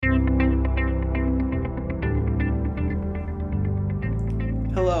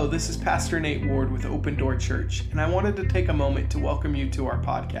Hello, this is Pastor Nate Ward with Open Door Church, and I wanted to take a moment to welcome you to our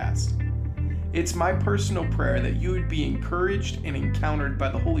podcast. It's my personal prayer that you would be encouraged and encountered by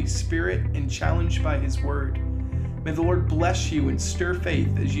the Holy Spirit and challenged by His Word. May the Lord bless you and stir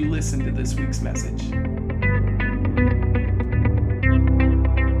faith as you listen to this week's message.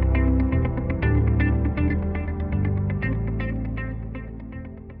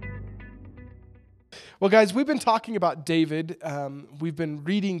 Well, guys, we've been talking about David. We've been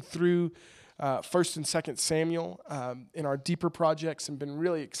reading through 1st and 2nd Samuel in our deeper projects and been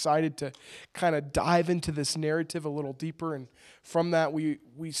really excited to kind of dive into this narrative a little deeper. And from that, we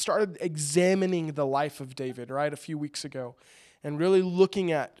started examining the life of David, right, a few weeks ago, and really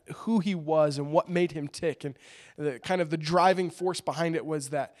looking at who he was and what made him tick. And the driving force behind it was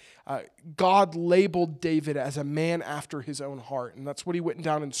that God labeled David as a man after his own heart. And that's what he went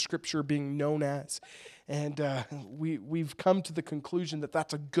down in Scripture being known as. And we've come to the conclusion that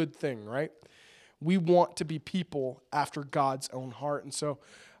that's a good thing, right? We want to be people after God's own heart. And so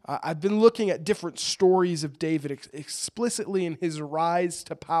I've been looking at different stories of David explicitly in his rise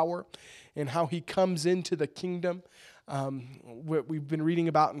to power and how he comes into the kingdom. What we've been reading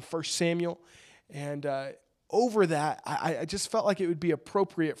about in 1 Samuel. And over that, I just felt like it would be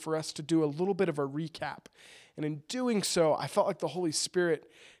appropriate for us to do a little bit of a recap. And in doing so, I felt like the Holy Spirit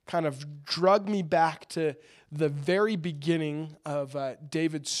kind of drug me back to the very beginning of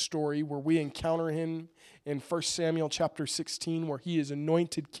David's story, where we encounter him in 1 Samuel chapter 16, where he is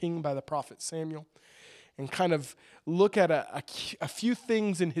anointed king by the prophet Samuel, and kind of look at a few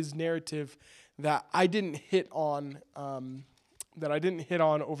things in his narrative that I didn't hit on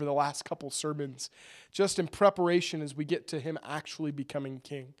over the last couple sermons, just in preparation as we get to him actually becoming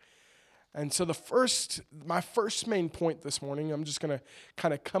king. And so my first main point this morning, I'm just going to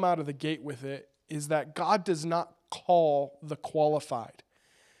kind of come out of the gate with it, is that God does not call the qualified.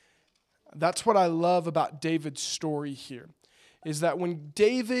 That's what I love about David's story here, is that when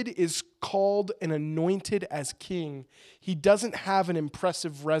David is called and anointed as king, he doesn't have an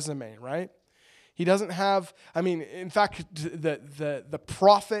impressive resume, right? He doesn't have, in fact, the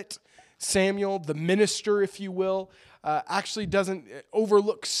prophet Samuel, the minister, if you will, actually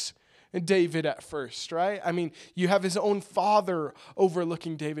overlooks David at first, right? You have his own father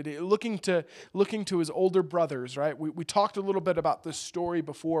overlooking David, looking to his older brothers, right? We talked a little bit about this story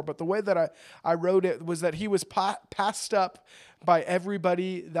before, but the way that I wrote it was that he was passed up by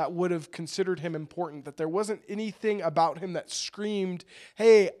everybody that would have considered him important, that there wasn't anything about him that screamed,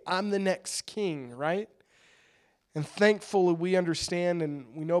 hey, I'm the next king, right? And thankfully we understand and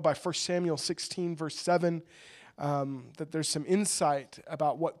we know by 1 Samuel 16 verse 7 that there's some insight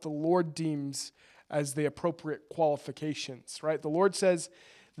about what the Lord deems as the appropriate qualifications, right? The Lord says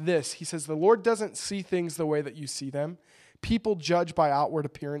this. He says, the Lord doesn't see things the way that you see them. People judge by outward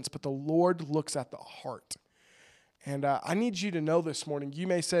appearance, but the Lord looks at the heart. And I need you to know this morning, you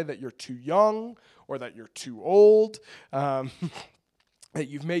may say that you're too young or that you're too old, that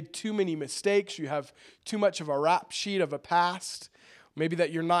you've made too many mistakes, you have too much of a rap sheet of a past. Maybe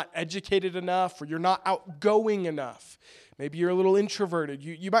that you're not educated enough or you're not outgoing enough. Maybe you're a little introverted.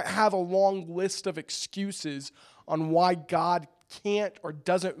 You might have a long list of excuses on why God can't or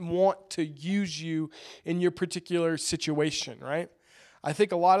doesn't want to use you in your particular situation, right? I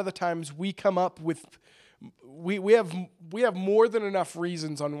think a lot of the times we come up with, we have more than enough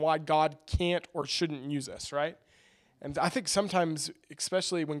reasons on why God can't or shouldn't use us, right? And I think sometimes,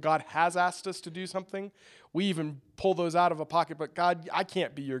 especially when God has asked us to do something, we even pull those out of a pocket. But God, I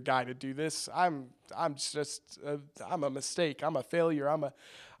can't be your guy to do this. I'm a mistake. I'm a failure.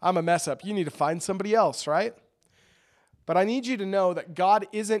 I'm a mess up. You need to find somebody else, right? But I need you to know that God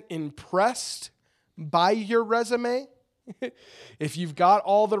isn't impressed by your resume if you've got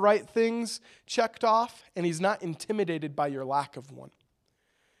all the right things checked off, and He's not intimidated by your lack of one.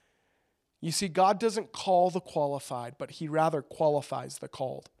 You see, God doesn't call the qualified, but He rather qualifies the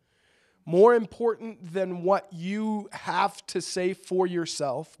called. More important than what you have to say for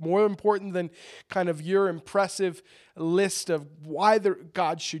yourself, more important than kind of your impressive list of why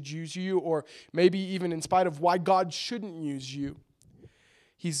God should use you, or maybe even in spite of why God shouldn't use you,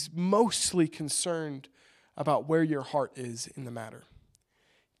 He's mostly concerned about where your heart is in the matter.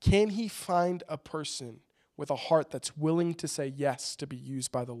 Can He find a person with a heart that's willing to say yes to be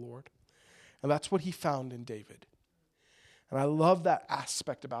used by the Lord? And that's what He found in David. And I love that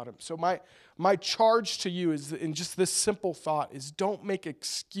aspect about him. So my charge to you is, in just this simple thought, is don't make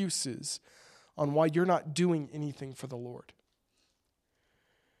excuses on why you're not doing anything for the Lord.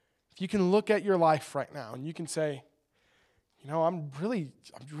 If you can look at your life right now and you can say, I'm really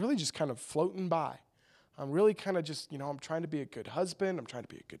just kind of floating by. I'm really kind of just, I'm trying to be a good husband. I'm trying to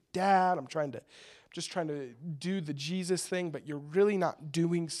be a good dad. I'm just trying to do the Jesus thing, but you're really not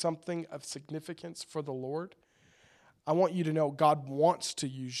doing something of significance for the Lord, I want you to know God wants to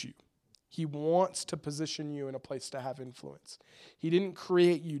use you. He wants to position you in a place to have influence. He didn't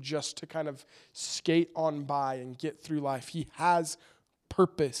create you just to kind of skate on by and get through life. He has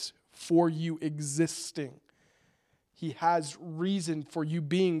purpose for you existing. He has reason for you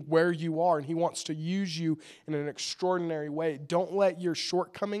being where you are, and he wants to use you in an extraordinary way. Don't let your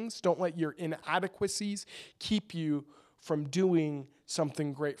shortcomings, don't let your inadequacies keep you from doing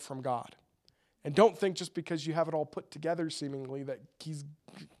something great from God. And don't think just because you have it all put together seemingly that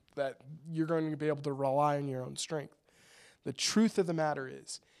you're going to be able to rely on your own strength. The truth of the matter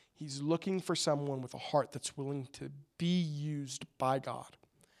is, he's looking for someone with a heart that's willing to be used by God.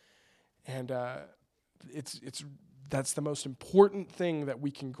 And that's the most important thing that we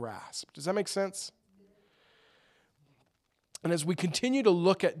can grasp. Does that make sense? And as we continue to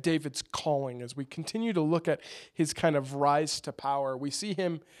look at David's calling, as we continue to look at his kind of rise to power, we see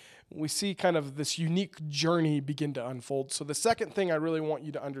kind of this unique journey begin to unfold. So the second thing I really want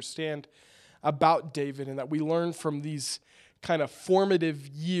you to understand about David, and that we learn from these kind of formative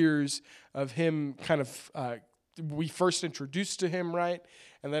years of him we first introduced to him, right?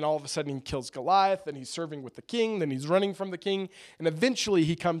 And then all of a sudden he kills Goliath, and he's serving with the king, then he's running from the king, and eventually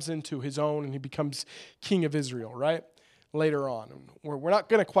he comes into his own and he becomes king of Israel, right? Later on. We're not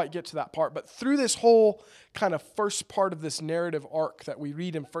going to quite get to that part, but through this whole kind of first part of this narrative arc that we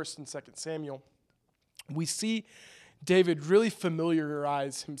read in 1st and 2nd Samuel, we see David really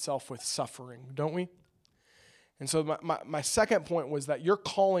familiarize himself with suffering, don't we? And so my second point was that your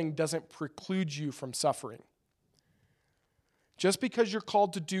calling doesn't preclude you from suffering. Just because you're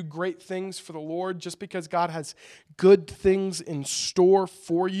called to do great things for the Lord, just because God has good things in store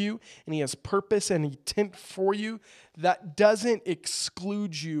for you, and he has purpose and intent for you, that doesn't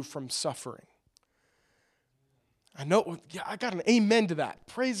exclude you from suffering. I know, I got an amen to that.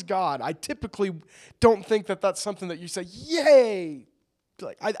 Praise God. I typically don't think that that's something that you say, yay.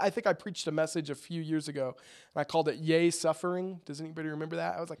 Like I think I preached a message a few years ago, and I called it Yay Suffering. Does anybody remember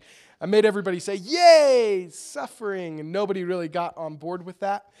that? I made everybody say, yay, suffering, and nobody really got on board with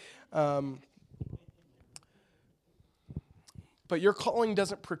that. But your calling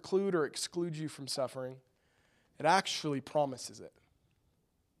doesn't preclude or exclude you from suffering. It actually promises it.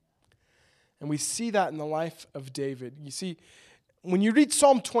 And we see that in the life of David. You see, when you read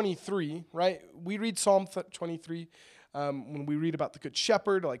Psalm 23, right? We read Psalm 23 when we read about the Good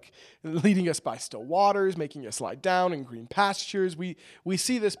Shepherd, like leading us by still waters, making us lie down in green pastures. We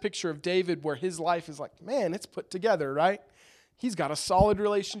see this picture of David where his life is like, man, it's put together, right? He's got a solid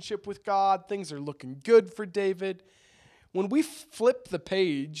relationship with God. Things are looking good for David. When we flip the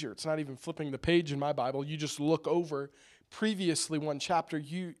page, or it's not even flipping the page in my Bible, you just look over previously one chapter,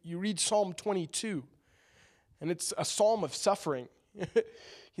 you read Psalm 22, and it's a psalm of suffering.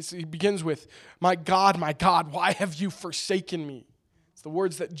 He begins with, my God, why have you forsaken me? It's the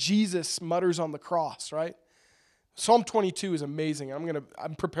words that Jesus mutters on the cross, right? Psalm 22 is amazing.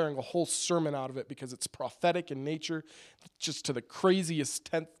 I'm preparing a whole sermon out of it because it's prophetic in nature, just to the craziest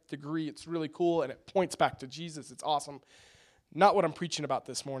 10th degree. It's really cool, and it points back to Jesus. It's awesome. Not what I'm preaching about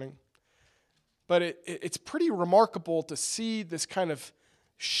this morning, but it's pretty remarkable to see this kind of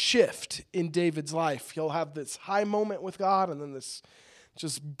shift in David's life. He'll have this high moment with God, and then this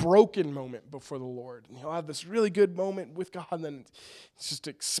just broken moment before the Lord. And he'll have this really good moment with God, and then it's just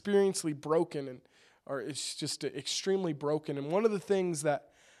experientially broken, or it's just extremely broken. And one of the things that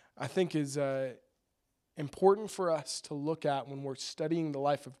I think is important for us to look at when we're studying the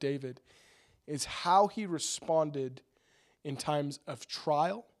life of David is how he responded in times of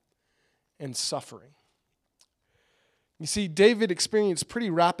trial and suffering. You see, David experienced pretty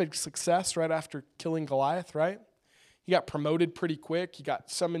rapid success right after killing Goliath, right? He got promoted pretty quick. He got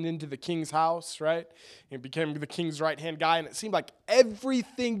summoned into the king's house, right? He became the king's right-hand guy, and it seemed like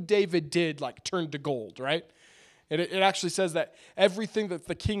everything David did turned to gold, right? And it actually says that everything that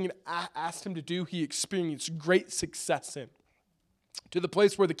the king asked him to do, he experienced great success in, to the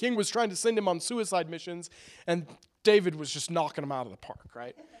place where the king was trying to send him on suicide missions, and David was just knocking him out of the park,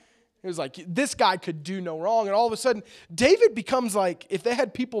 right? It was like, this guy could do no wrong. And all of a sudden, David becomes like, if they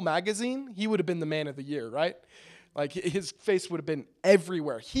had People magazine, he would have been the man of the year, right? Like, his face would have been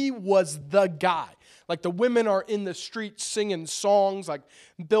everywhere. He was the guy. Like, the women are in the streets singing songs, like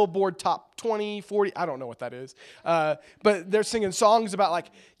Billboard Top 20, 40, I don't know what that is. But they're singing songs about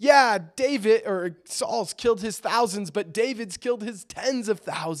David, or Saul's killed his thousands, but David's killed his tens of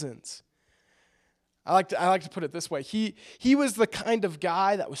thousands. I like to put it this way. He was the kind of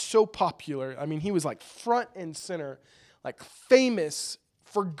guy that was so popular. I mean, he was like front and center, like famous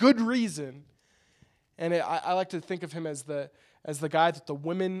for good reason. And I like to think of him as the guy that the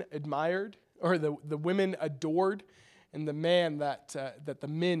women admired, or the women adored, and the man that the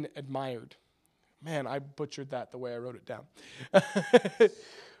men admired. Man, I butchered that the way I wrote it down.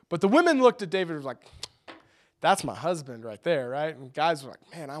 But the women looked at David and was like, that's my husband right there, right? And guys were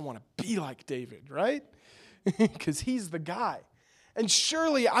like, man, I want to be like David, right? Because he's the guy. And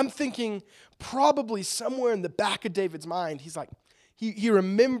surely I'm thinking probably somewhere in the back of David's mind, he's like, he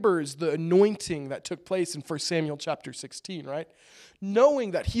remembers the anointing that took place in 1 Samuel chapter 16, right?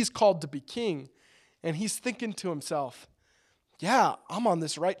 Knowing that he's called to be king. And he's thinking to himself, yeah, I'm on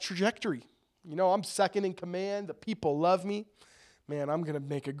this right trajectory. You know, I'm second in command. The people love me. Man, I'm going to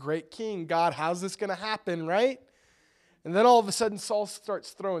make a great king. God, how's this going to happen, right? And then all of a sudden, Saul starts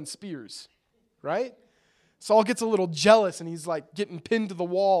throwing spears, right? Saul gets a little jealous, and he's like getting pinned to the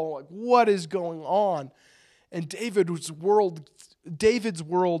wall. Like, what is going on? And David's world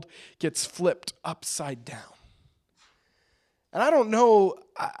gets flipped upside down. And I don't know,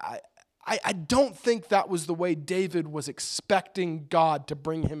 I don't think that was the way David was expecting God to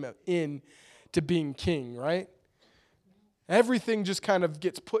bring him in to being king, right? Everything just kind of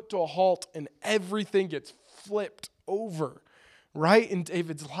gets put to a halt and everything gets flipped over, right, in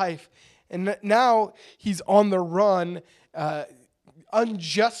David's life. And now he's on the run,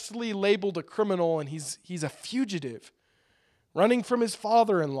 unjustly labeled a criminal, and he's a fugitive, running from his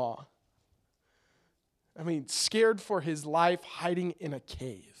father-in-law. I mean, scared for his life, hiding in a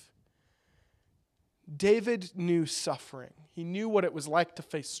cave. David knew suffering. He knew what it was like to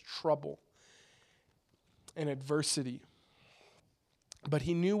face trouble and adversity. But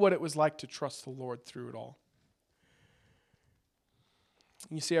he knew what it was like to trust the Lord through it all.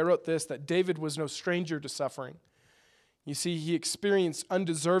 You see, I wrote this, that David was no stranger to suffering. You see, he experienced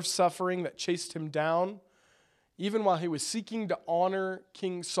undeserved suffering that chased him down, even while he was seeking to honor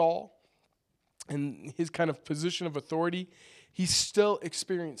King Saul and his kind of position of authority. He still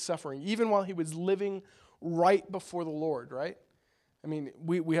experienced suffering, even while he was living right before the Lord, right? I mean,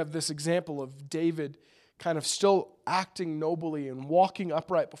 we have this example of David kind of still acting nobly and walking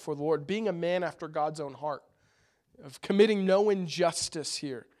upright before the Lord, being a man after God's own heart, of committing no injustice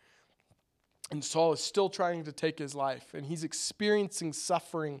here. And Saul is still trying to take his life, and he's experiencing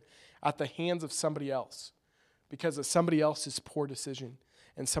suffering at the hands of somebody else because of somebody else's poor decision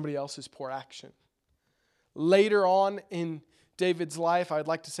and somebody else's poor action. Later on in David's life, I'd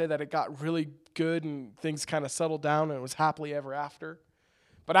like to say that it got really good and things kind of settled down and it was happily ever after.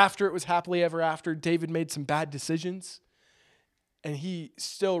 But after it was happily ever after, David made some bad decisions, and he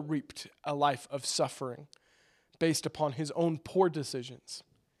still reaped a life of suffering based upon his own poor decisions.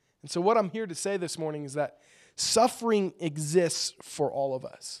 And so what I'm here to say this morning is that suffering exists for all of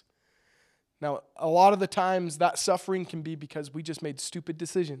us. Now, a lot of the times that suffering can be because we just made stupid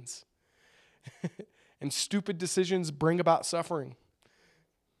decisions. And stupid decisions bring about suffering.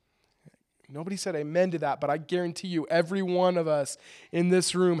 Nobody said amen to that, but I guarantee you every one of us in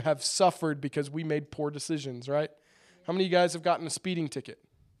this room have suffered because we made poor decisions, right? How many of you guys have gotten a speeding ticket?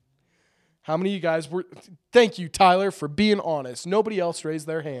 How many of you guys were... Thank you, Tyler, for being honest. Nobody else raised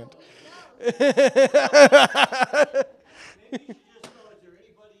their hand.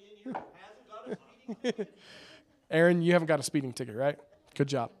 Aaron, you haven't got a speeding ticket, right? Good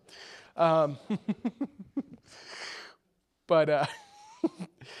job. But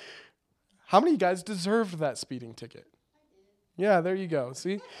how many of you guys deserved that speeding ticket? Yeah, there you go.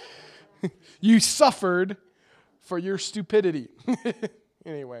 See? You suffered for your stupidity.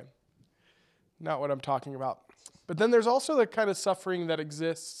 Anyway, not what I'm talking about. But then there's also the kind of suffering that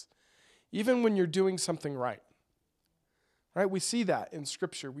exists even when you're doing something right. Right? We see that in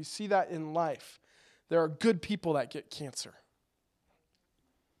Scripture. We see that in life. There are good people that get cancer.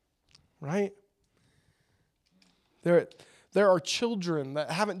 Right? There are children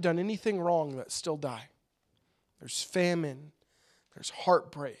that haven't done anything wrong that still die. There's famine. There's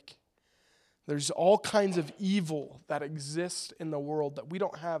heartbreak. There's all kinds of evil that exists in the world that we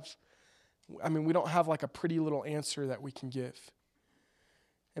don't have. I mean, we don't have like a pretty little answer that we can give.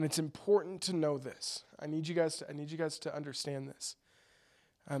 And it's important to know this. I need you guys to understand this.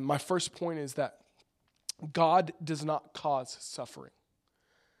 My first point is that God does not cause suffering.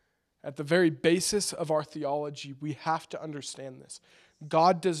 At the very basis of our theology, we have to understand this.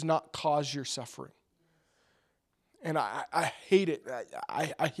 God does not cause your suffering. And I hate it.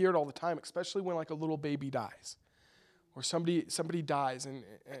 I hear it all the time, especially when like a little baby dies. Or somebody dies. And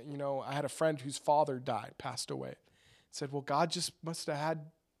you know, I had a friend whose father died, passed away. Said, well, God just must have had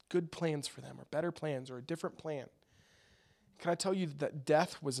good plans for them or better plans or a different plan. Can I tell you that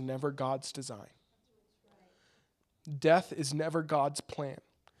death was never God's design? Death is never God's plan.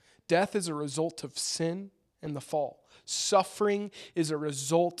 Death is a result of sin and the fall. Suffering is a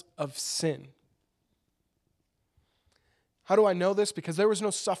result of sin. How do I know this? Because there was no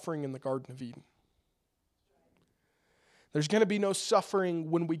suffering in the Garden of Eden. There's going to be no suffering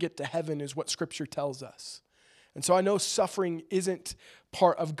when we get to heaven, is what Scripture tells us. And so I know suffering isn't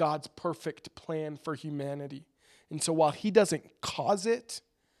part of God's perfect plan for humanity. And so while he doesn't cause it,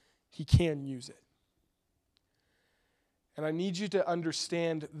 he can use it. And I need you to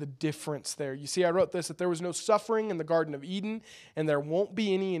understand the difference there. You see, I wrote this, that there was no suffering in the Garden of Eden, and there won't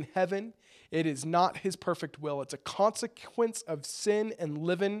be any in heaven. It is not his perfect will. It's a consequence of sin and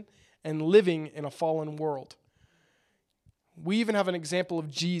living in a fallen world. We even have an example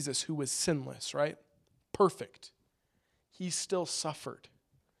of Jesus who was sinless, right? Perfect. He still suffered.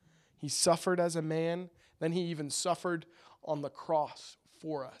 He suffered as a man. Then he even suffered on the cross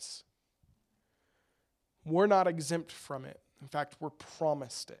for us. We're not exempt from it. In fact, we're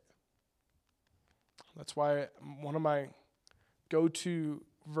promised it. That's why one of my go-to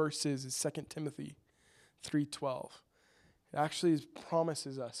verses is 2 Timothy 3:12. It actually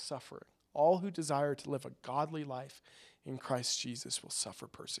promises us suffering. All who desire to live a godly life in Christ Jesus will suffer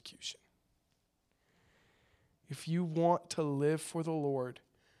persecution. If you want to live for the Lord,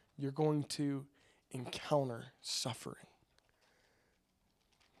 you're going to encounter suffering.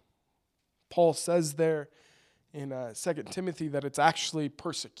 Paul says there in 2 Timothy that it's actually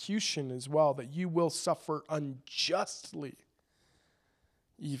persecution as well, that you will suffer unjustly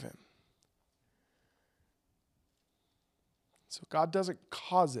even. So God doesn't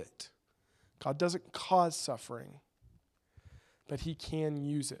cause it. God doesn't cause suffering, but he can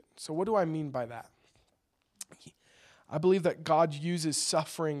use it. So what do I mean by that? I believe that God uses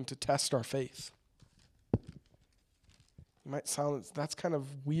suffering to test our faith. It might sound, that's kind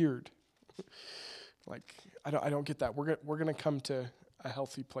of weird. Like, I don't get that. We're going to come to a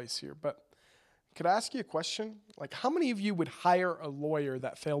healthy place here. But could I ask you a question? Like, how many of you would hire a lawyer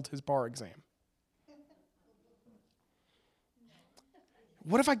that failed his bar exam?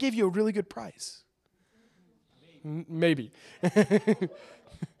 What if I gave you a really good price? Maybe.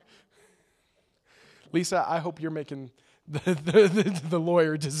 Lisa, I hope you're making the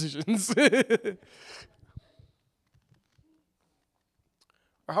lawyer decisions.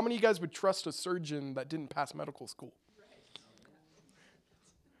 Or how many of you guys would trust a surgeon that didn't pass medical school?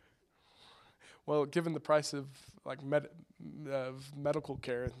 Well, given the price of medical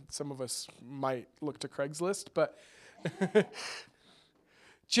care, some of us might look to Craigslist, but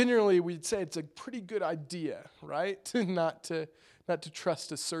generally we'd say it's a pretty good idea, right? not to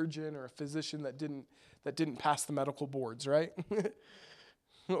trust a surgeon or a physician that didn't pass the medical boards, right?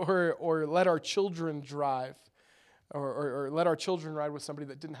 or let our children drive, or let our children ride with somebody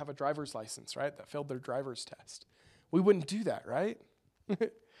that didn't have a driver's license, right? That failed their driver's test. We wouldn't do that, right?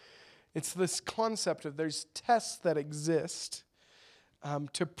 It's this concept of there's tests that exist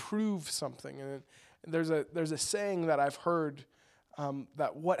to prove something. And there's a saying that I've heard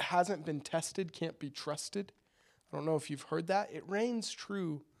that what hasn't been tested can't be trusted. I don't know if you've heard that. It reigns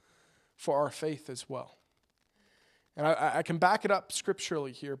true for our faith as well. And I can back it up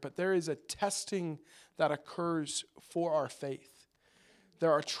scripturally here, but there is a testing that occurs for our faith.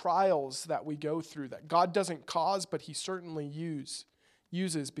 There are trials that we go through that God doesn't cause, but he certainly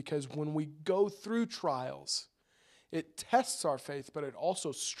uses, because when we go through trials, it tests our faith, but it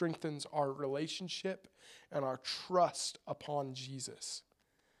also strengthens our relationship and our trust upon Jesus.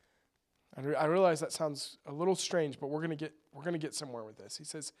 I realize that sounds a little strange, but we're gonna get somewhere with this. He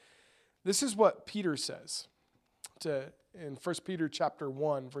says, this is what Peter says in 1 Peter chapter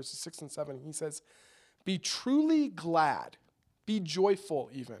 1, verses 6 and 7. He says, be truly glad, be joyful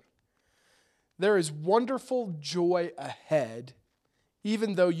even. There is wonderful joy ahead,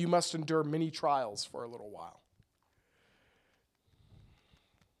 even though you must endure many trials for a little while.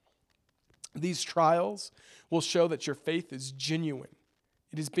 These trials will show that your faith is genuine.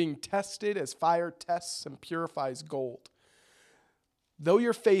 It is being tested as fire tests and purifies gold. Though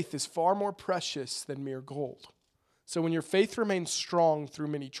your faith is far more precious than mere gold. So when your faith remains strong through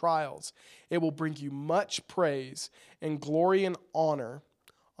many trials, it will bring you much praise and glory and honor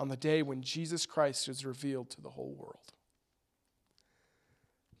on the day when Jesus Christ is revealed to the whole world.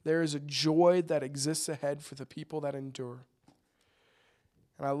 There is a joy that exists ahead for the people that endure.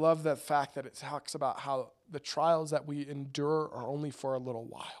 And I love that fact that it talks about how the trials that we endure are only for a little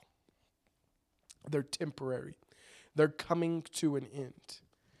while. They're temporary. They're coming to an end.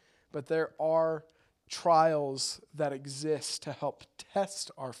 But there are trials that exist to help test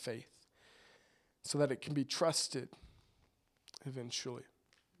our faith so that it can be trusted eventually.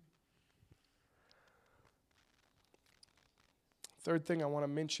 Third thing I want to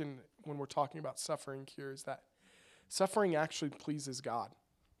mention when we're talking about suffering here is that suffering actually pleases God.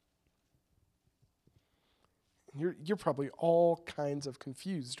 You're probably all kinds of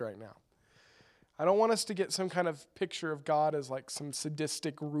confused right now. I don't want us to get some kind of picture of God as like some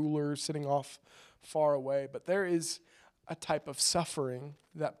sadistic ruler sitting off far away, but there is a type of suffering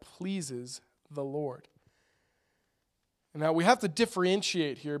that pleases the Lord. Now we have to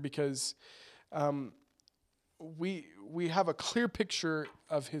differentiate here because we have a clear picture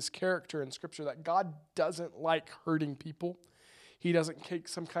of his character in Scripture that God doesn't like hurting people. He doesn't take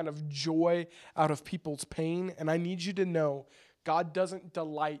some kind of joy out of people's pain. And I need you to know, God doesn't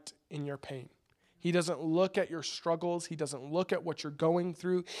delight in your pain. He doesn't look at your struggles. He doesn't look at what you're going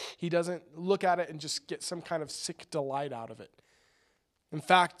through. He doesn't look at it and just get some kind of sick delight out of it. In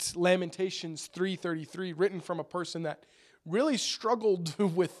fact, Lamentations 3:33, written from a person that really struggled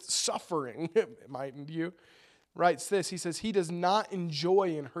with suffering, mightn't you, writes this. He says, he does not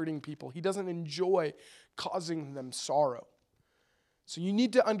enjoy in hurting people. He doesn't enjoy causing them sorrow. So you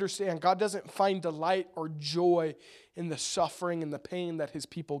need to understand, God doesn't find delight or joy in the suffering and the pain that his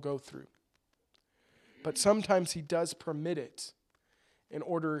people go through. But sometimes he does permit it in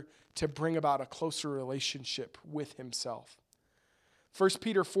order to bring about a closer relationship with himself. 1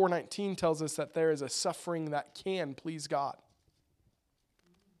 Peter 4:19 tells us that there is a suffering that can please God.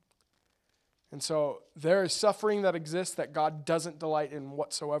 And so there is suffering that exists that God doesn't delight in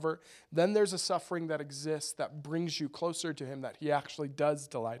whatsoever. Then there's a suffering that exists that brings you closer to him that he actually does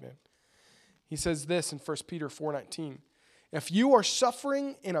delight in. He says this in 1 Peter 4:19. If you are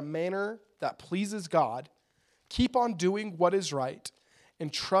suffering in a manner that pleases God, keep on doing what is right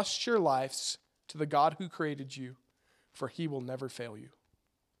and trust your lives to the God who created you, for he will never fail you.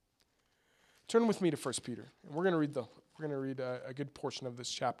 Turn with me to 1 Peter. And we're going to read a good portion of this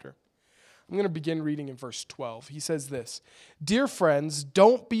chapter. I'm going to begin reading in verse 12. He says this, "Dear friends,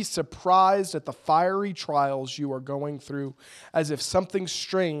 don't be surprised at the fiery trials you are going through as if something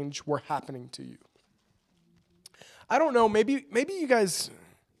strange were happening to you." I don't know, maybe you guys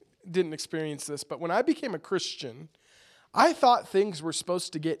didn't experience this, but when I became a Christian, I thought things were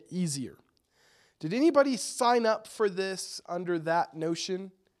supposed to get easier. Did anybody sign up for this under that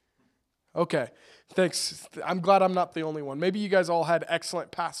notion? Okay, thanks. I'm glad I'm not the only one. Maybe you guys all had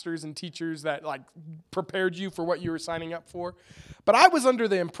excellent pastors and teachers that like prepared you for what you were signing up for. But I was under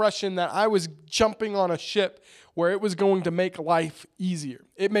the impression that I was jumping on a ship where it was going to make life easier.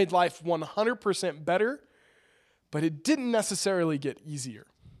 It made life 100% better, but it didn't necessarily get easier.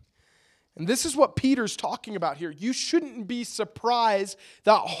 And this is what Peter's talking about here. You shouldn't be surprised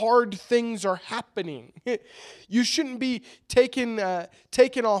that hard things are happening. You shouldn't be taken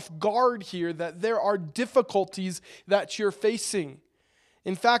off guard here that there are difficulties that you're facing.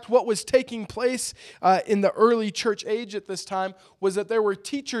 In fact, what was taking place in the early church age at this time was that there were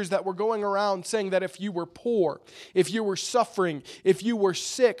teachers that were going around saying that if you were poor, if you were suffering, if you were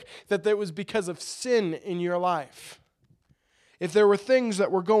sick, that it was because of sin in your life. If there were things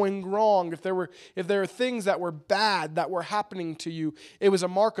that were going wrong, if there were things that were bad that were happening to you, it was a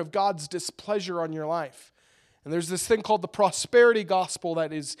mark of God's displeasure on your life. And there's this thing called the prosperity gospel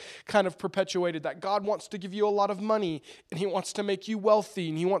that is kind of perpetuated, that God wants to give you a lot of money, and he wants to make you wealthy,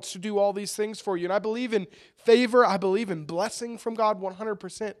 and he wants to do all these things for you. And I believe in favor, I believe in blessing from God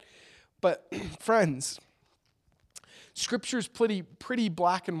 100%. But friends, Scripture's pretty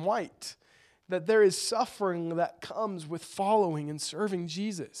black and white, that there is suffering that comes with following and serving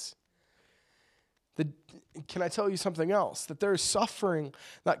Jesus. Can I tell you something else? That there is suffering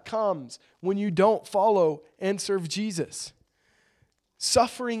that comes when you don't follow and serve Jesus.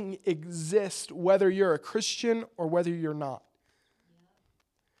 Suffering exists whether you're a Christian or whether you're not.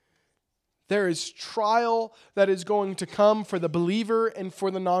 There is trial that is going to come for the believer and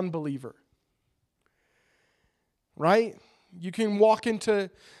for the non-believer. Right? You can walk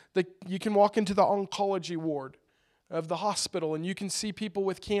into the oncology ward of the hospital, and you can see people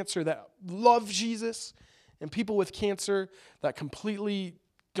with cancer that love Jesus and people with cancer that completely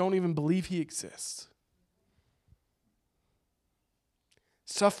don't even believe he exists.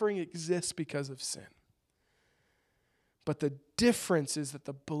 Suffering exists because of sin. But the difference is that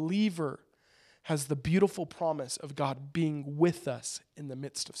the believer has the beautiful promise of God being with us in the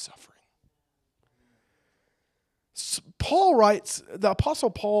midst of suffering. The Apostle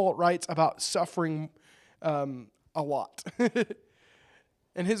Paul writes about suffering a lot.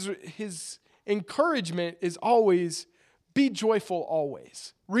 And his encouragement is always, be joyful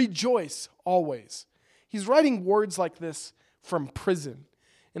always. Rejoice always. He's writing words like this from prison,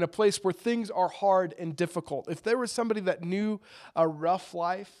 in a place where things are hard and difficult. If there was somebody that knew a rough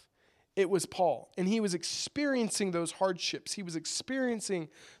life, it was Paul. And he was experiencing those hardships. He was experiencing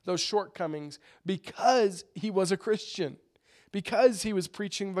those shortcomings because he was a Christian, because he was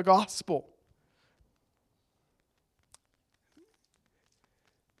preaching the gospel.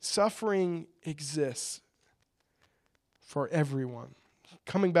 Suffering exists for everyone.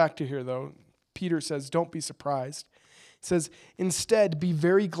 Coming back to here, though, Peter says, don't be surprised. He says, instead, be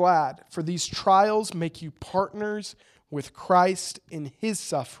very glad, for these trials make you partners with Christ in his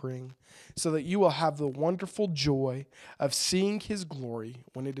suffering, so that you will have the wonderful joy of seeing his glory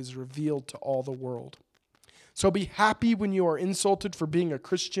when it is revealed to all the world. So be happy when you are insulted for being a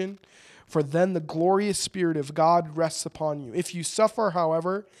Christian, for then the glorious Spirit of God rests upon you. If you suffer,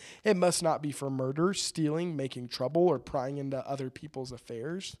 however, it must not be for murder, stealing, making trouble, or prying into other people's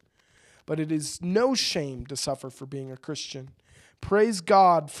affairs. But it is no shame to suffer for being a Christian. Praise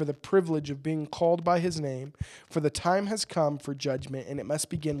God for the privilege of being called by his name, for the time has come for judgment, and it must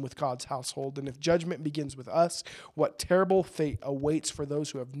begin with God's household. And if judgment begins with us, what terrible fate awaits for those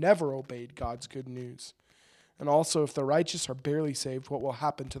who have never obeyed God's good news? And also, if the righteous are barely saved, what will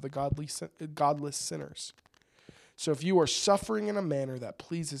happen to the godless sinners? So if you are suffering in a manner that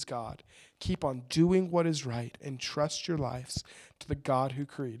pleases God, keep on doing what is right and trust your lives to the God who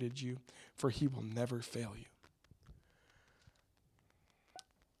created you, for he will never fail you.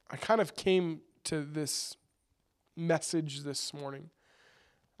 I kind of came to this message this morning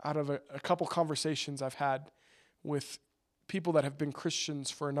out of a couple conversations I've had with people that have been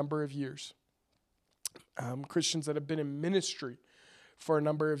Christians for a number of years. Christians that have been in ministry for a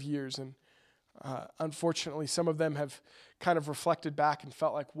number of years. And unfortunately, some of them have kind of reflected back and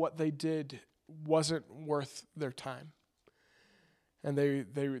felt like what they did wasn't worth their time. And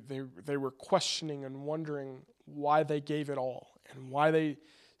they were questioning and wondering why they gave it all and why they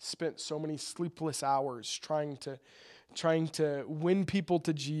spent so many sleepless hours trying to win people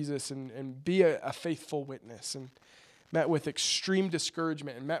to Jesus and be a faithful witness, and met with extreme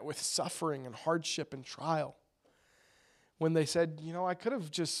discouragement and met with suffering and hardship and trial. When they said, I could have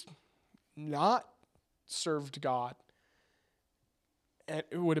just not served God, and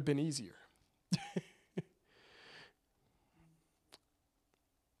it would have been easier.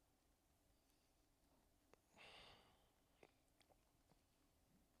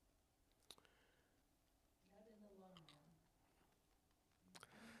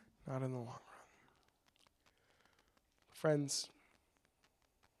 Not in the long run. Friends,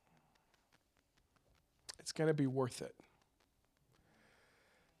 it's going to be worth it.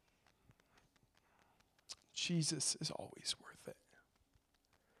 Jesus is always worth it.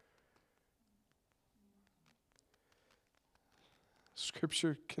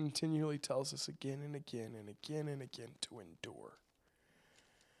 Scripture continually tells us again and again and again and again to endure.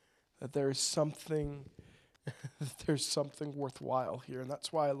 That there is something worthwhile here. And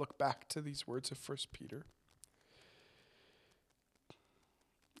that's why I look back to these words of 1 Peter.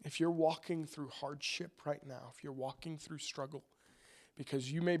 If you're walking through hardship right now, if you're walking through struggle,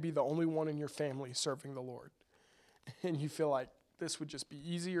 because you may be the only one in your family serving the Lord, and you feel like this would just be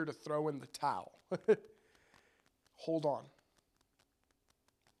easier to throw in the towel, hold on.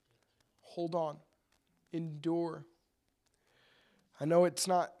 Hold on. Endure. I know that's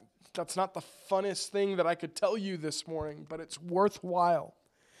not the funnest thing that I could tell you this morning, but it's worthwhile.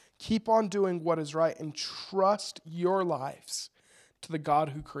 Keep on doing what is right and trust your lives to the God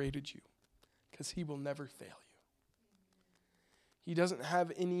who created you, because he will never fail you. He doesn't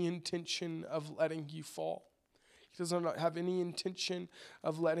have any intention of letting you fall. He doesn't have any intention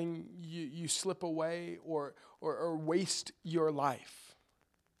of letting you slip away or waste your life.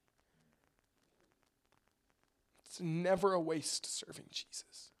 It's never a waste serving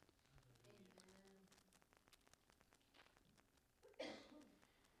Jesus.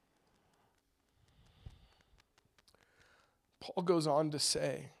 Paul goes on to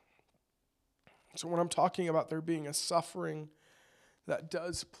say, so when I'm talking about there being a suffering that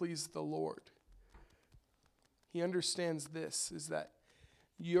does please the Lord, he understands this, is that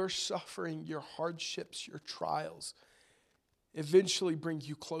your suffering, your hardships, your trials eventually bring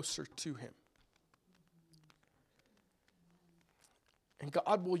you closer to him. And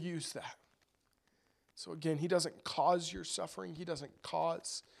God will use that. So again, he doesn't cause your suffering. He doesn't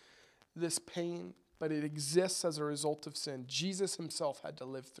cause this pain, but it exists as a result of sin. Jesus himself had to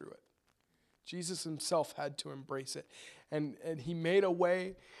live through it. Jesus himself had to embrace it. And he made a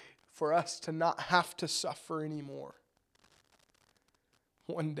way for us to not have to suffer anymore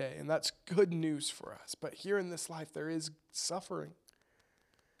one day. And that's good news for us. But here in this life, there is suffering.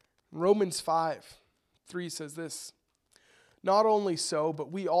 Romans 5 3 says this, "Not only so,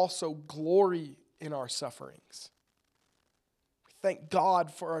 but we also glory in our sufferings." We thank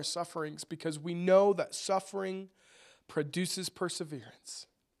God for our sufferings because we know that suffering produces perseverance.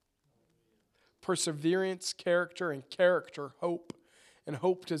 Perseverance, character, and character, hope. And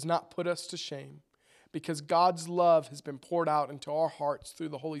hope does not put us to shame because God's love has been poured out into our hearts through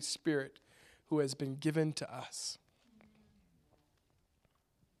the Holy Spirit who has been given to us.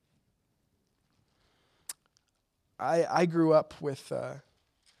 I grew up with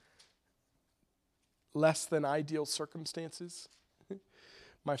less than ideal circumstances.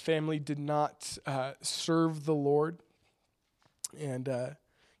 My family did not serve the Lord, and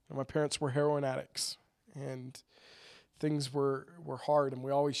my parents were heroin addicts, and things were hard, and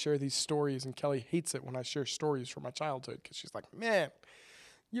we always share these stories, and Kelly hates it when I share stories from my childhood because she's like, man,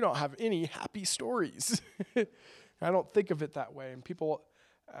 you don't have any happy stories. I don't think of it that way, and people,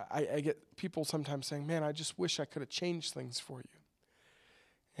 I get people sometimes saying, man, I just wish I could have changed things for you.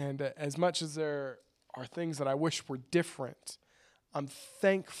 And as much as there are things that I wish were different, I'm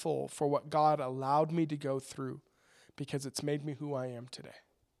thankful for what God allowed me to go through because it's made me who I am today.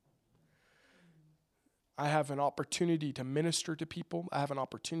 I have an opportunity to minister to people. I have an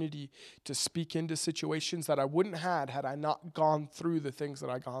opportunity to speak into situations that I wouldn't have had I not gone through the things that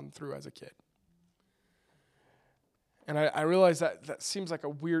I gone through as a kid. And I realize that seems like a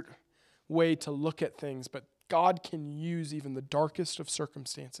weird way to look at things, but God can use even the darkest of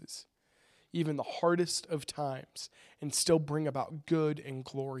circumstances, even the hardest of times, and still bring about good and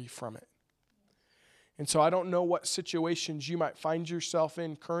glory from it. And so I don't know what situations you might find yourself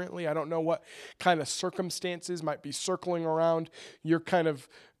in currently. I don't know what kind of circumstances might be circling around your kind of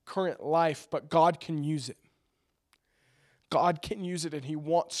current life, but God can use it. God can use it, and He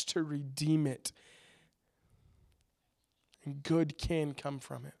wants to redeem it. And good can come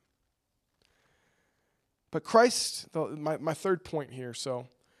from it. But Christ, my third point here, so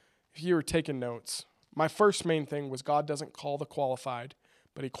if you were taking notes, my first main thing was God doesn't call the qualified,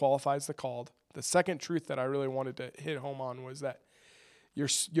 but He qualifies the called. The second truth that I really wanted to hit home on was that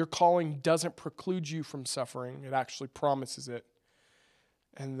your calling doesn't preclude you from suffering. It actually promises it.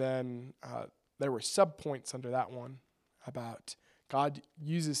 And then there were subpoints under that one about God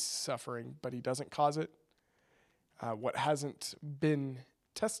uses suffering, but He doesn't cause it. What hasn't been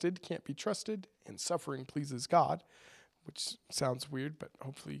tested can't be trusted, and suffering pleases God, which sounds weird, but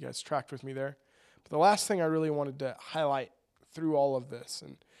hopefully you guys tracked with me there. But the last thing I really wanted to highlight through all of this,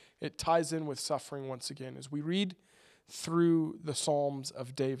 and it ties in with suffering once again, as we read through the Psalms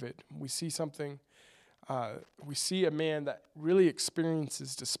of David, we see something, we see a man that really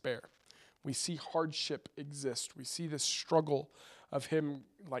experiences despair. We see hardship exist. We see this struggle of him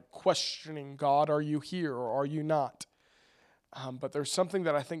like questioning, God, are you here or are you not? But there's something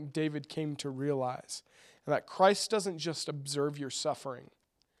that I think David came to realize, and that Christ doesn't just observe your suffering,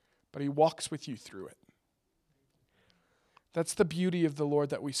 but He walks with you through it. That's the beauty of the Lord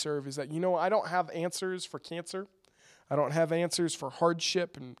that we serve, is that, I don't have answers for cancer. I don't have answers for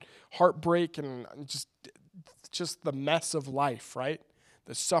hardship and heartbreak and just the mess of life, right?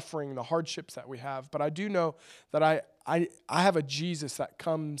 The suffering, the hardships that we have. But I do know that I have a Jesus that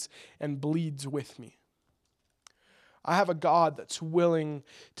comes and bleeds with me. I have a God that's willing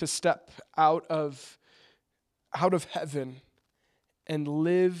to step out of heaven and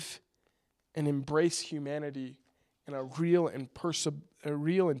live and embrace humanity in a real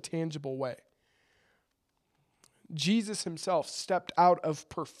and tangible way. Jesus Himself stepped out of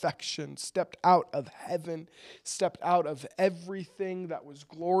perfection, stepped out of heaven, stepped out of everything that was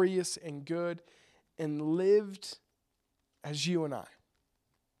glorious and good, and lived as you and I.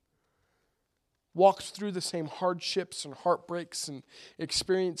 Walked through the same hardships and heartbreaks and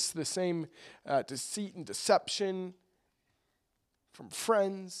experienced the same deceit and deception from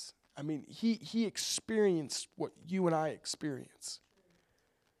friends. I mean, he experienced what you and I experience.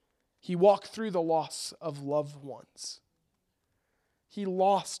 He walked through the loss of loved ones. He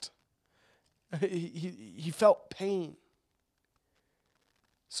felt pain.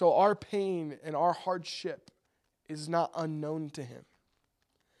 So our pain and our hardship is not unknown to Him.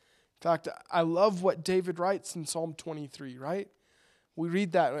 In fact, I love what David writes in Psalm 23, right? We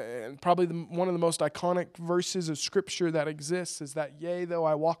read that, and probably one of the most iconic verses of Scripture that exists is that, yea, though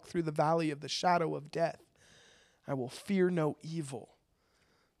I walk through the valley of the shadow of death, I will fear no evil,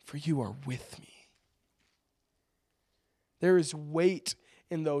 for you are with me. There is weight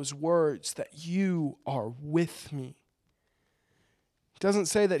in those words that you are with me. It doesn't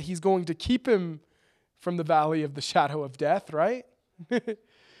say that He's going to keep him from the valley of the shadow of death, right?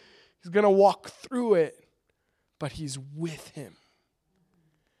 He's going to walk through it, but He's with him.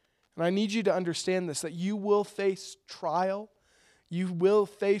 And I need you to understand this, that you will face trial. You will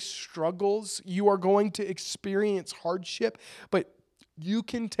face struggles. You are going to experience hardship, but you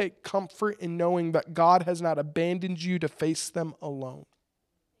can take comfort in knowing that God has not abandoned you to face them alone.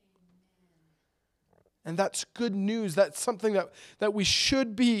 And that's good news. That's something that we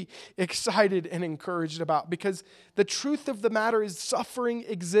should be excited and encouraged about, because the truth of the matter is suffering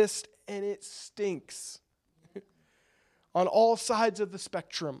exists and it stinks on all sides of the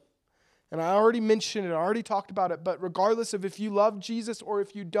spectrum. And I already mentioned it, I already talked about it, but regardless of if you love Jesus or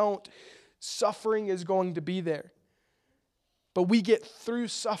if you don't, suffering is going to be there. But we get through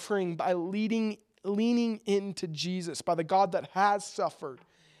suffering by leaning into Jesus, by the God that has suffered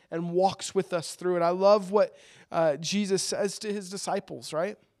and walks with us through it. I love what Jesus says to his disciples,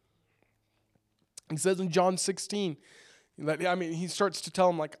 right? He says in John 16, he starts to tell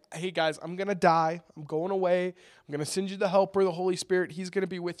them, like, hey guys, I'm going to die. I'm going away. I'm going to send you the helper, the Holy Spirit. He's going to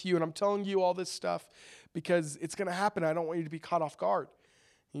be with you. And I'm telling you all this stuff because it's going to happen. I don't want you to be caught off guard.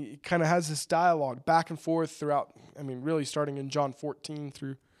 He kind of has this dialogue back and forth throughout, really starting in John 14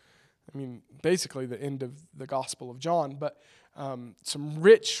 through, basically the end of the Gospel of John. But some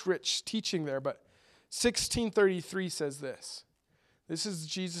rich teaching there. But 16:33 says this. This is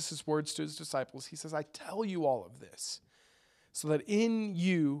Jesus' words to his disciples. He says, I tell you all of this, so that in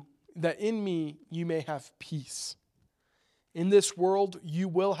me you may have peace. In this world you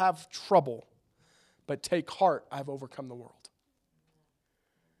will have trouble, but take heart, I've overcome the world.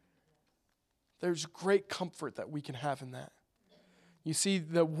 There's great comfort that we can have in that. You see,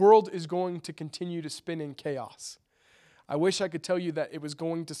 the world is going to continue to spin in chaos. I wish I could tell you that it was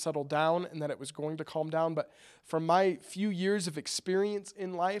going to settle down and that it was going to calm down, but from my few years of experience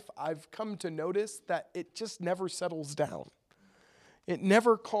in life, I've come to notice that it just never settles down. It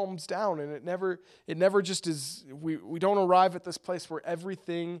never calms down, and it never just is. We don't arrive at this place where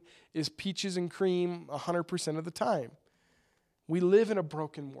everything is peaches and cream 100% of the time. We live in a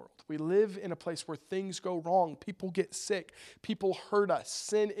broken world. We live in a place where things go wrong. People get sick. People hurt us.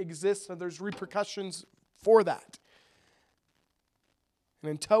 Sin exists, and there's repercussions for that. And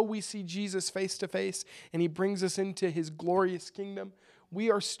until we see Jesus face to face and he brings us into his glorious kingdom,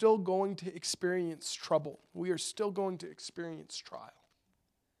 we are still going to experience trouble. We are still going to experience trial.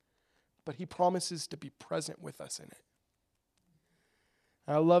 But he promises to be present with us in it.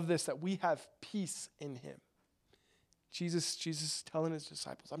 And I love this, that we have peace in him. Jesus is telling his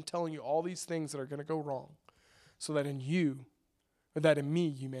disciples, I'm telling you all these things that are going to go wrong so that in me,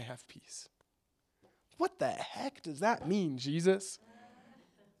 you may have peace. What the heck does that mean, Jesus?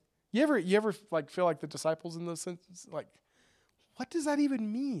 You ever feel like the disciples in those sentences? Like, what does that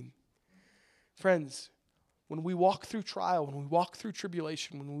even mean? Friends, when we walk through trial, when we walk through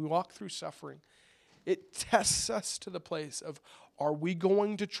tribulation, when we walk through suffering, it tests us to the place of, are we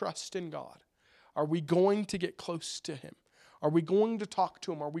going to trust in God? Are we going to get close to him? Are we going to talk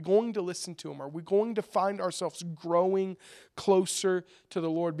to him? Are we going to listen to him? Are we going to find ourselves growing closer to the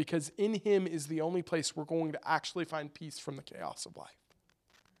Lord? Because in him is the only place we're going to actually find peace from the chaos of life.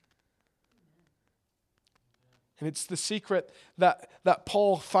 And it's the secret that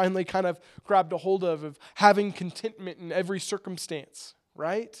Paul finally kind of grabbed a hold of having contentment in every circumstance,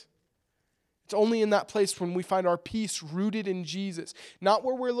 right? It's only in that place when we find our peace rooted in Jesus. Not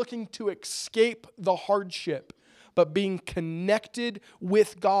where we're looking to escape the hardship, but being connected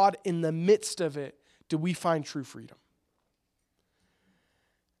with God in the midst of it, do we find true freedom.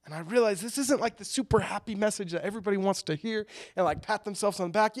 And I realize this isn't like the super happy message that everybody wants to hear and like pat themselves on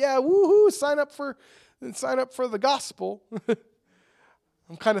the back. Yeah, woohoo, sign up for the gospel.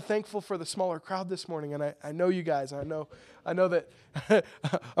 I'm kind of thankful for the smaller crowd this morning, and I know you guys. I know that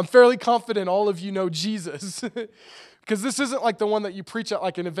I'm fairly confident all of you know Jesus, because this isn't like the one that you preach at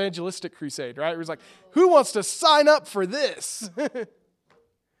like an evangelistic crusade, right? Where it's like, who wants to sign up for this? But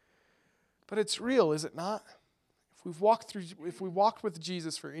it's real, is it not? If we walked with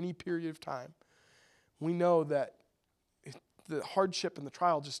Jesus for any period of time, we know that the hardship and the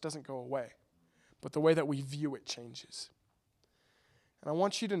trial just doesn't go away, but the way that we view it changes. And I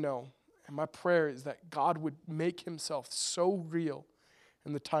want you to know, and my prayer is that God would make himself so real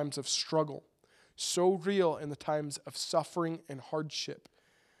in the times of struggle, so real in the times of suffering and hardship,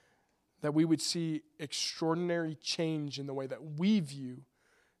 that we would see extraordinary change in the way that we view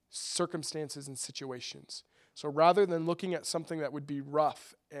circumstances and situations. So rather than looking at something that would be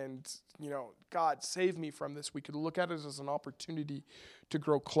rough and, God, save me from this, we could look at it as an opportunity to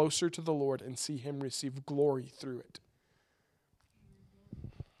grow closer to the Lord and see him receive glory through it.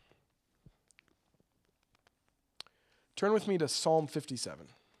 Turn with me to Psalm 57.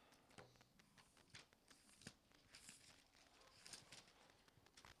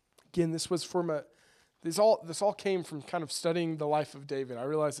 Again, this all came from kind of studying the life of David. I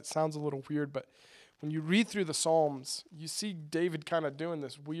realize it sounds a little weird, but when you read through the Psalms, you see David kind of doing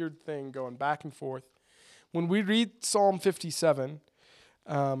this weird thing, going back and forth. When we read Psalm 57,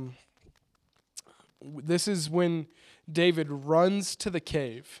 this is when David runs to the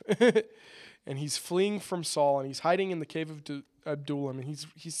cave, and he's fleeing from Saul, and he's hiding in the cave of Adullam, and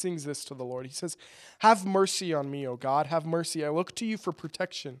he sings this to the Lord. He says, "Have mercy on me, O God, have mercy. I look to you for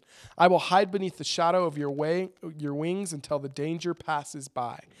protection. I will hide beneath the shadow of your wings until the danger passes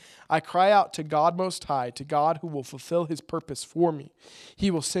by. I cry out to God Most High, to God who will fulfill his purpose for me.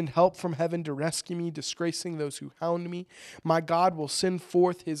 He will send help from heaven to rescue me, disgracing those who hound me. My God will send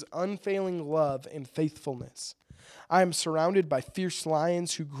forth his unfailing love and faithfulness. I am surrounded by fierce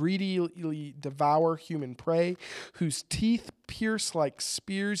lions who greedily devour human prey, whose teeth pierce like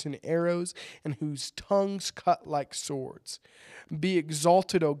spears and arrows, and whose tongues cut like swords. Be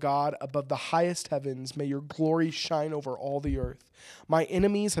exalted, O God, above the highest heavens. May your glory shine over all the earth. My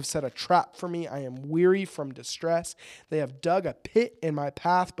enemies have set a trap for me. I am weary from distress. They have dug a pit in my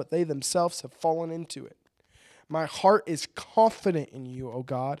path, but they themselves have fallen into it. My heart is confident in you, O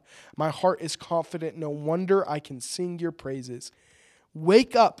God. My heart is confident. No wonder I can sing your praises.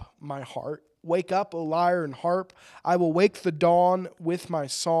 Wake up, my heart. Wake up, O lyre and harp. I will wake the dawn with my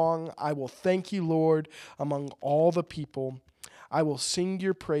song. I will thank you, Lord, among all the people. I will sing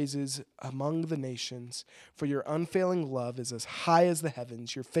your praises among the nations, for your unfailing love is as high as the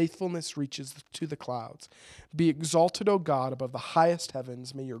heavens. Your faithfulness reaches to the clouds. Be exalted, O God, above the highest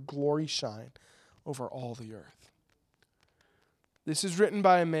heavens. May your glory shine over all the earth." This is written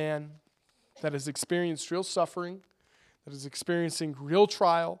by a man that has experienced real suffering, that is experiencing real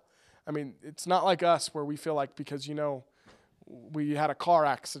trial. I mean, it's not like us where we feel like because, we had a car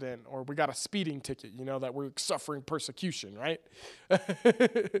accident or we got a speeding ticket, that we're suffering persecution, right?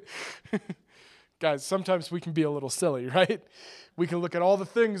 Guys, sometimes we can be a little silly, right? We can look at all the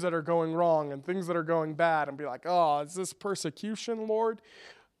things that are going wrong and things that are going bad and be like, oh, is this persecution, Lord?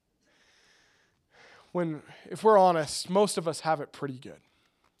 If we're honest, most of us have it pretty good.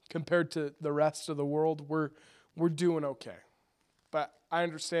 Compared to the rest of the world, we're doing okay. But I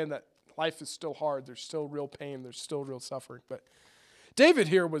understand that life is still hard. There's still real pain. There's still real suffering. But David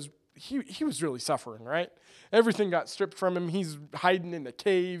here he was really suffering, right? Everything got stripped from him. He's hiding in a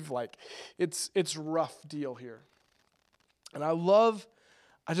cave. Like it's a rough deal here. And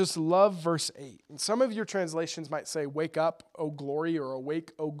I just love verse 8. And some of your translations might say, "Wake up, O glory," or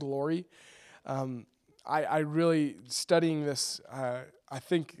 "Awake, O glory." I really, studying this, I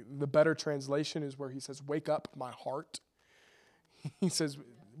think the better translation is where he says, "Wake up, my heart." He says,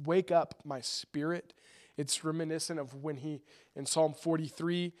 "Wake up, my spirit." It's reminiscent of when in Psalm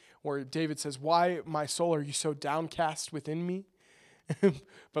 43, where David says, "Why, my soul, are you so downcast within me?"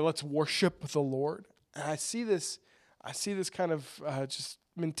 But let's worship the Lord. And I see this kind of just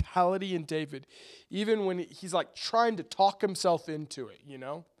mentality in David, even when he's like trying to talk himself into it,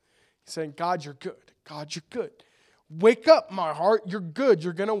 He's saying, "God, you're good. God, you're good. Wake up, my heart. You're good.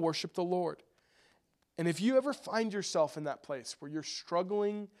 You're going to worship the Lord." And if you ever find yourself in that place where you're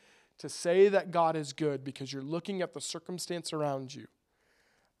struggling to say that God is good because you're looking at the circumstance around you,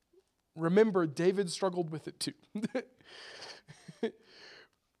 remember David struggled with it too.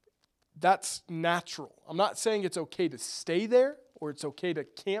 That's natural. I'm not saying it's okay to stay there or it's okay to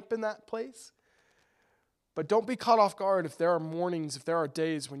camp in that place. But don't be caught off guard if there are mornings, if there are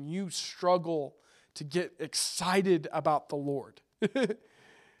days when you struggle to get excited about the Lord.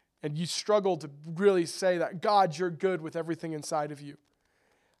 And you struggle to really say that, "God, you're good," with everything inside of you.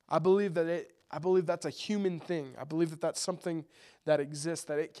 I believe that's a human thing. I believe that that's something that exists,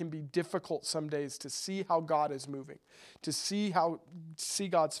 that it can be difficult some days to see how God is moving, to see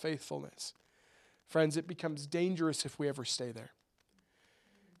God's faithfulness. Friends, it becomes dangerous if we ever stay there.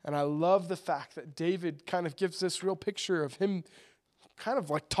 And I love the fact that David kind of gives this real picture of him kind of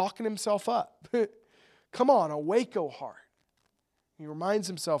like talking himself up. Come on, awake, O heart. He reminds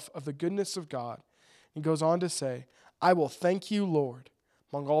himself of the goodness of God. He goes on to say, "I will thank you, Lord,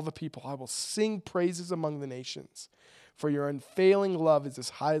 among all the people. I will sing praises among the nations. For your unfailing love is as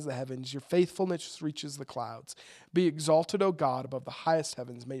high as the heavens. Your faithfulness reaches the clouds. Be exalted, O God, above the highest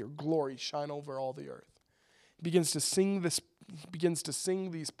heavens. May your glory shine over all the earth." He begins to sing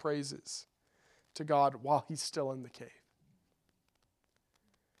these praises to God while he's still in the cave.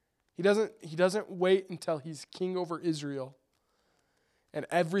 He doesn't wait until he's king over Israel and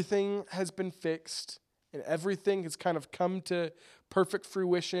everything has been fixed and everything has kind of come to perfect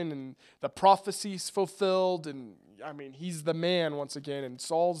fruition and the prophecy's fulfilled and he's the man once again and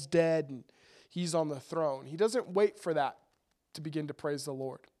Saul's dead and he's on the throne. He doesn't wait for that to begin to praise the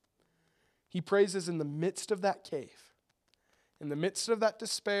Lord. He praises in the midst of that cave, in the midst of that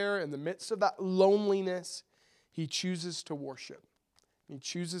despair, in the midst of that loneliness. He chooses to worship. He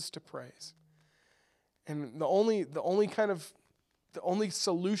chooses to praise. And the only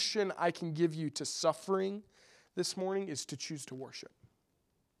solution I can give you to suffering this morning is to choose to worship.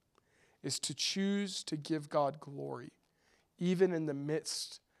 Is to choose to give God glory, even in the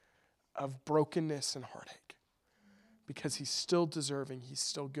midst of brokenness and heartache. Because he's still deserving, he's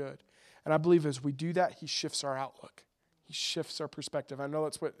still good. And I believe as we do that, he shifts our outlook. He shifts our perspective. I know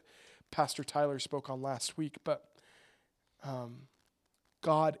that's what Pastor Tyler spoke on last week, but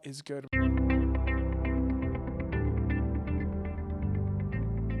God is good.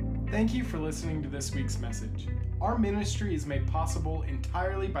 Thank you for listening to this week's message. Our ministry is made possible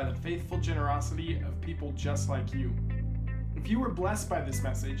entirely by the faithful generosity of people just like you. If you were blessed by this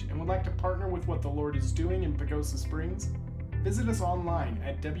message and would like to partner with what the Lord is doing in Pagosa Springs, visit us online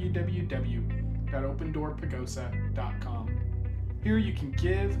at www.opendoorpagosa.com. Here you can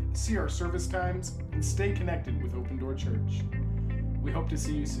give, see our service times, and stay connected with Open Door Church. We hope to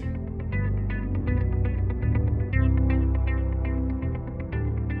see you soon.